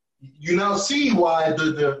 you now see why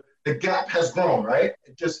the gap has grown, right?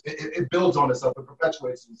 It builds on itself, it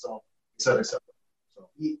perpetuates itself, et cetera, et cetera. So.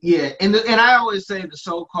 Yeah, and I always say the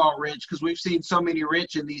so-called rich, because we've seen so many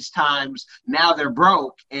rich in these times. Now they're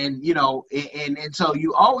broke, and and so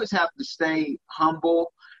you always have to stay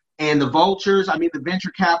humble. And the vultures, the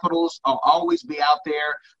venture capitals will always be out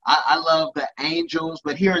there. I love the angels,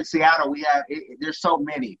 but here in Seattle, there's so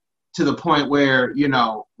many, to the point where,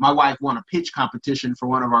 my wife won a pitch competition for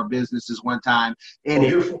one of our businesses one time, and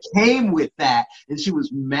it came with that. And she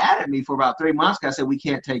was mad at me for about 3 months. I said, we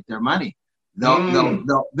can't take their money.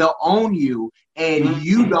 They'll own you, and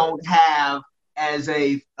you don't have, as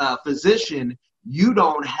a physician, you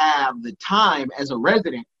don't have the time, as a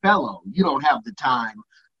resident fellow, you don't have the time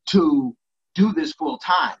to do this full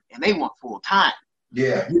time, and they want full time.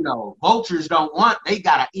 Yeah. Vultures don't want, they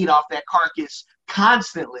got to eat off that carcass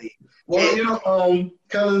constantly. Well,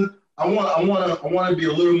 Kevin, I want to be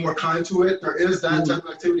a little more kind to it. There is that type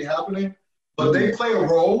of activity happening, but they play a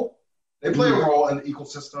role. They play a role in the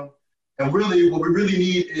ecosystem. And really, what we really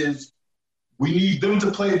need is we need them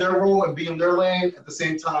to play their role and be in their lane at the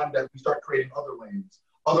same time that we start creating other lanes,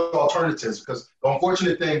 other alternatives. Because the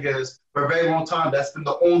unfortunate thing is, for a very long time, that's been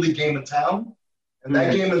the only game in town. And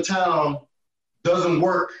that game in town doesn't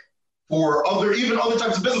work for even other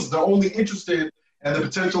types of businesses. They're only interested in the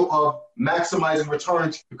potential of maximizing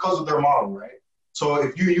returns because of their model, right? So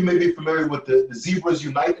if you may be familiar with the Zebras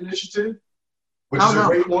Unite initiative, which is a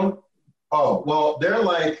great one. Oh, well, they're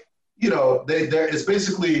like, it's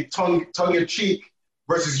basically tongue in cheek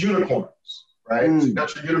versus unicorns, right? So you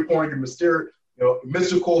got your unicorn, your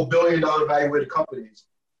mystical billion-dollar valuated companies.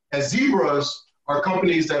 And zebras are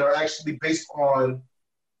companies that are actually based on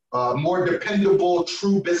more dependable,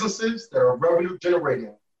 true businesses that are revenue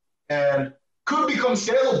generating and could become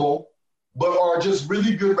scalable, but are just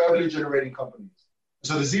really good revenue generating companies.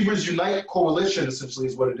 So the Zebras Unite Coalition, essentially,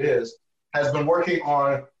 is what it is, has been working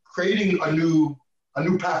on creating a new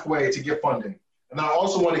pathway to get funding. And then I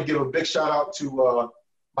also want to give a big shout out to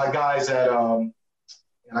my guys at and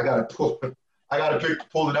I gotta pull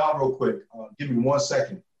it out real quick. Give me 1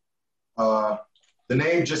 second. The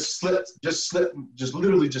name just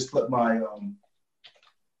literally slipped my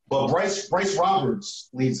But Bryce Roberts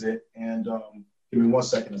leads it, and give me 1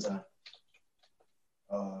 second as I'm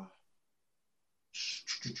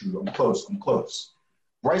close.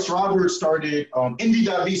 Bryce Roberts started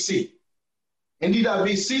Indy.VC.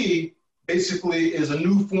 Indy.VC basically is a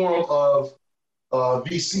new form of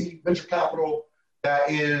VC, venture capital,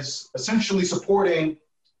 that is essentially supporting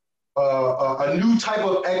a new type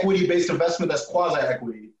of equity-based investment that's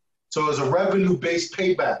quasi-equity. So it's a revenue-based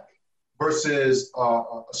payback versus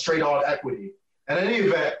a straight-on equity. And in any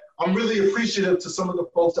event, I'm really appreciative to some of the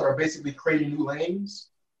folks that are basically creating new lanes,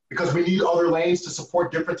 because we need other lanes to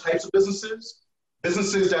support different types of businesses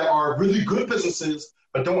that are really good businesses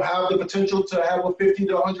but don't have the potential to have a 50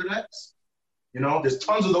 to 100x. There's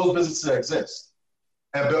tons of those businesses that exist.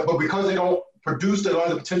 But because they don't produce, they don't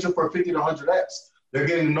have the potential for a 50 to 100x, they're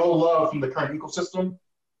getting no love from the current ecosystem.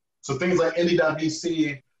 So things like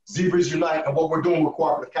Indy.VC, Zebras Unite, and what we're doing with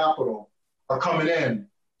Cooperative Capital are coming in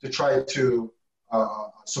to try to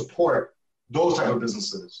support those type of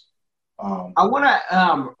businesses. I want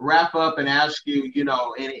to wrap up and ask you,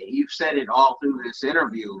 and you've said it all through this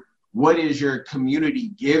interview, what is your community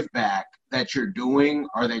give back that you're doing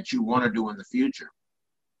or that you want to do in the future?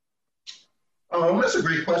 That's a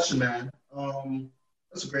great question, man.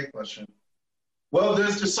 That's a great question. Well,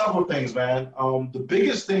 there's just several things, man. The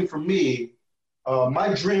biggest thing for me,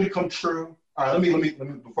 my dream come true. All right, let me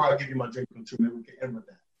before I give you my dream come true, maybe we can end with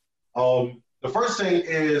that. The first thing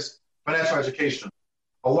is financial education.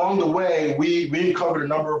 Along the way, we uncovered a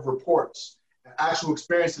number of reports and actual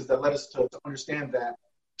experiences that led us to understand that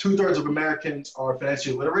 2/3 of Americans are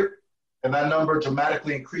financially illiterate, and that number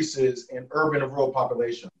dramatically increases in urban and rural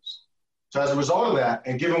populations. So as a result of that,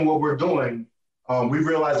 and given what we're doing, we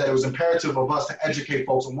realized that it was imperative of us to educate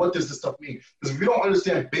folks on what does this stuff mean. Because if you don't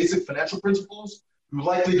understand basic financial principles, you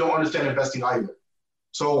likely don't understand investing either.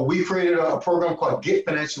 So we created a program called Get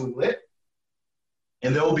Financially Lit,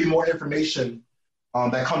 and there will be more information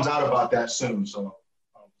that comes out about that soon. So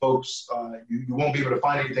folks, you won't be able to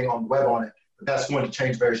find anything on the web on it, but that's going to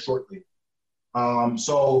change very shortly.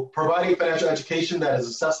 So providing financial education that is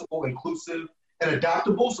accessible, inclusive, and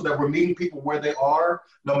adaptable so that we're meeting people where they are,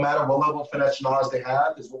 no matter what level of financial knowledge they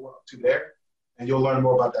have, is what we're up to there. And you'll learn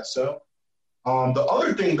more about that soon. The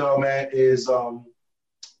other thing, though, man, is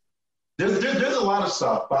there's a lot of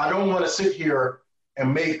stuff, but I don't want to sit here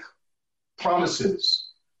and make promises.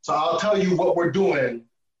 So I'll tell you what we're doing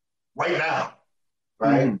right now,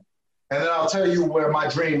 right? And then I'll tell you where my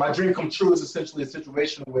dream come true is essentially a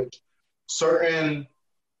situation in which certain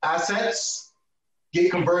assets get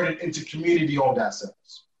converted into community-owned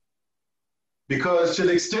assets. Because to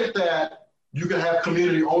the extent that you can have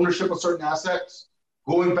community ownership of certain assets,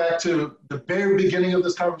 going back to the very beginning of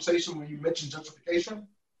this conversation when you mentioned gentrification,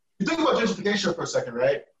 you think about gentrification for a second,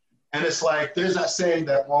 right? And it's like, there's that saying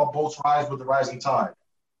that all boats rise with the rising tide.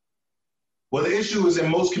 Well, the issue is in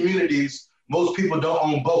most communities, most people don't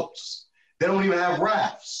own boats. They don't even have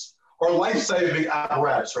rafts or life-saving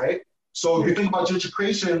apparatus, right? So if you think about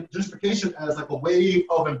gentrification as like a wave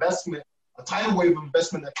of investment, a tidal wave of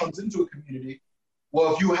investment that comes into a community,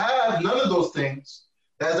 well, if you have none of those things,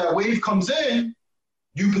 as that wave comes in,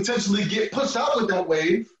 you potentially get pushed out with that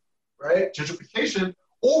wave, right? Gentrification,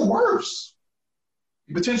 or worse,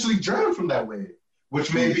 you potentially drown from that wave,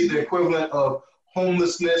 which may be the equivalent of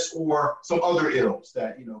homelessness or some other ills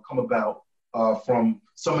that come about from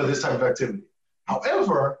some of this type of activity.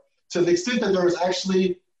 However, to the extent that there is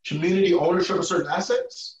actually community ownership of certain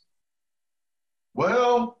assets,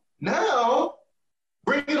 well, now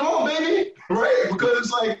bring it on, baby, right? Because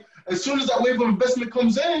it's like, as soon as that wave of investment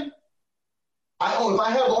comes in, if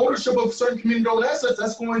I have ownership of certain community-owned assets,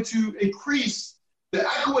 that's going to increase the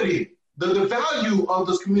equity, the value of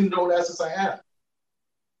those community-owned assets I have.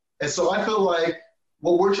 And so I feel like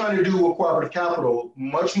what we're trying to do with Cooperative Capital,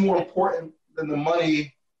 much more important than the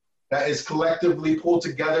money that is collectively pulled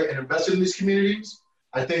together and invested in these communities,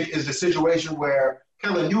 I think is the situation where,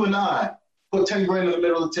 Kellen, you and I put 10 grand in the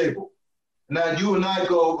middle of the table. And now you and I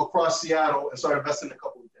go across Seattle and start investing in a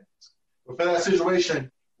couple of things. Within that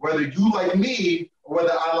situation, whether you like me or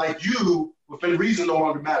whether I like you, within reason no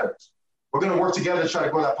longer matters. We're going to work together to try to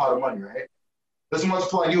grow that pot of money, right? Let's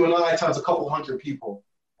multiply you and I times a couple hundred people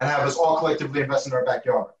and have us all collectively invest in our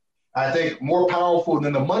backyard. I think more powerful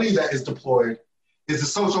than the money that is deployed is the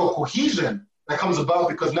social cohesion that comes about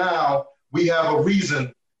because now we have a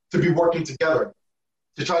reason to be working together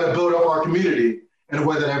to try to build up our community in a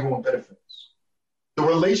way that everyone benefits. The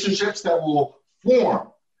relationships that will form,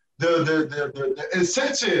 the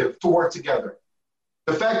incentive to work together.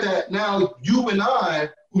 The fact that now you and I,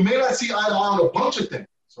 who may not see eye to eye on a bunch of things,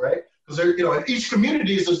 right? Because in each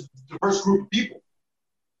community is a diverse group of people.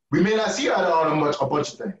 We may not see eye to eye on a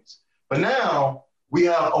bunch of things, but now we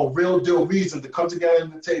have a real deal reason to come together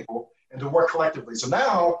at the table and to work collectively. So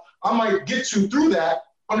now I might get you through that,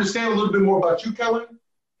 understand a little bit more about you, Kellen,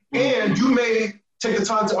 and you may take the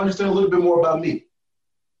time to understand a little bit more about me.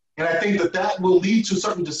 And I think that will lead to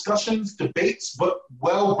certain discussions, debates, but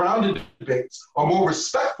well-grounded debates or more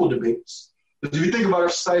respectful debates. Because if you think about our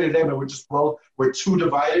society today, man, we're too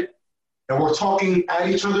divided and we're talking at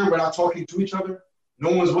each other. We're not talking to each other.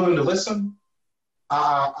 No one's willing to listen.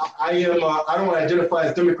 I don't identify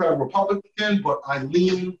as Democrat or Republican, but I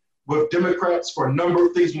lean with Democrats for a number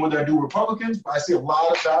of things more than I do Republicans. But I see a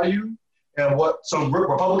lot of value in what some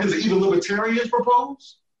Republicans and even libertarians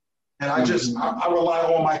propose. And I rely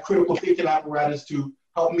on my critical thinking apparatus to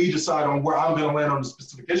help me decide on where I'm going to land on a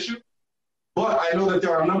specific issue. But I know that there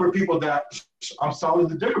are a number of people that I'm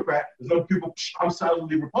solidly Democrat. There's a number of people I'm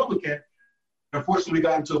solidly Republican. Unfortunately, we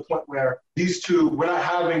got into a point where these two, we're not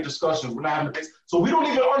having discussions. We're not having debates. So we don't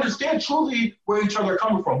even understand truly where each other are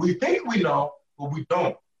coming from. We think we know, but we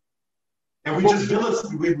don't. And we just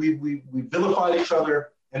vilify each other,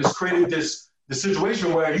 and it's created this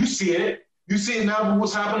situation where you see it. You see it now with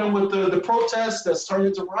what's happening with the protests that's turned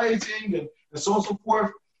into rioting and so on and so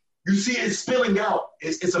forth. You see it spilling out.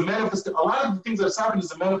 It's a manifestation. A lot of the things that's happened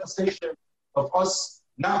is a manifestation of us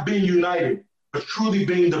not being united, but truly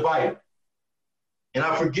being divided. And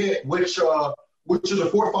I forget which of the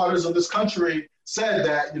forefathers of this country said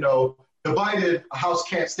that, divided, a house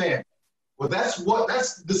can't stand. Well,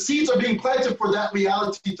 the seeds are being planted for that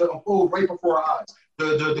reality to unfold right before our eyes.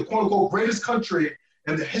 The quote unquote greatest country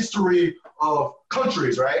in the history of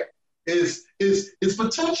countries, right, is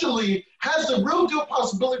potentially has the real deal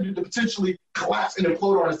possibility to potentially collapse and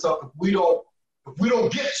implode on itself if we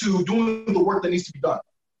don't get to doing the work that needs to be done.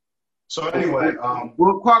 So anyway,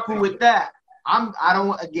 well, Kwaku, with that, I don't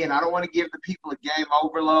want to give the people a game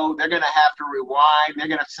overload. They're going to have to rewind. They're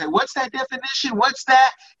going to say, what's that definition? What's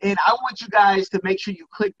that? And I want you guys to make sure you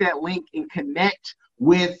click that link and connect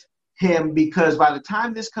with him, because by the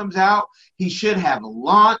time this comes out, he should have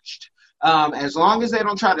launched, as long as they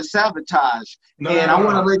don't try to sabotage. I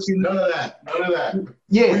want to let you know. None of that.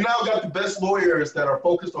 Yeah. We now got the best lawyers that are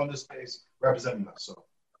focused on this space representing us. So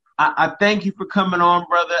I thank you for coming on,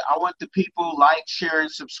 brother. I want the people like, share,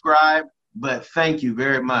 and subscribe. But thank you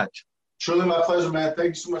very much. Truly my pleasure, man. Thank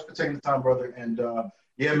you so much for taking the time, brother. And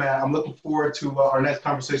yeah, man, I'm looking forward to our next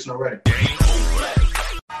conversation already.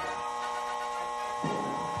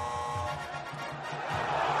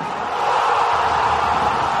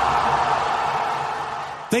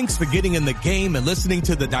 Thanks for getting in the game and listening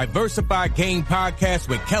to the Diversified Game Podcast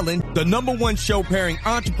with Kellen, the #1 show pairing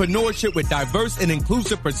entrepreneurship with diverse and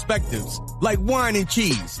inclusive perspectives like wine and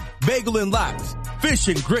cheese, bagel and lox, fish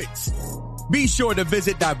and grits. Be sure to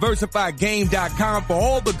visit diversifiedgame.com for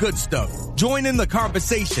all the good stuff. Join in the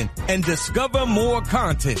conversation and discover more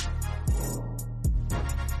content.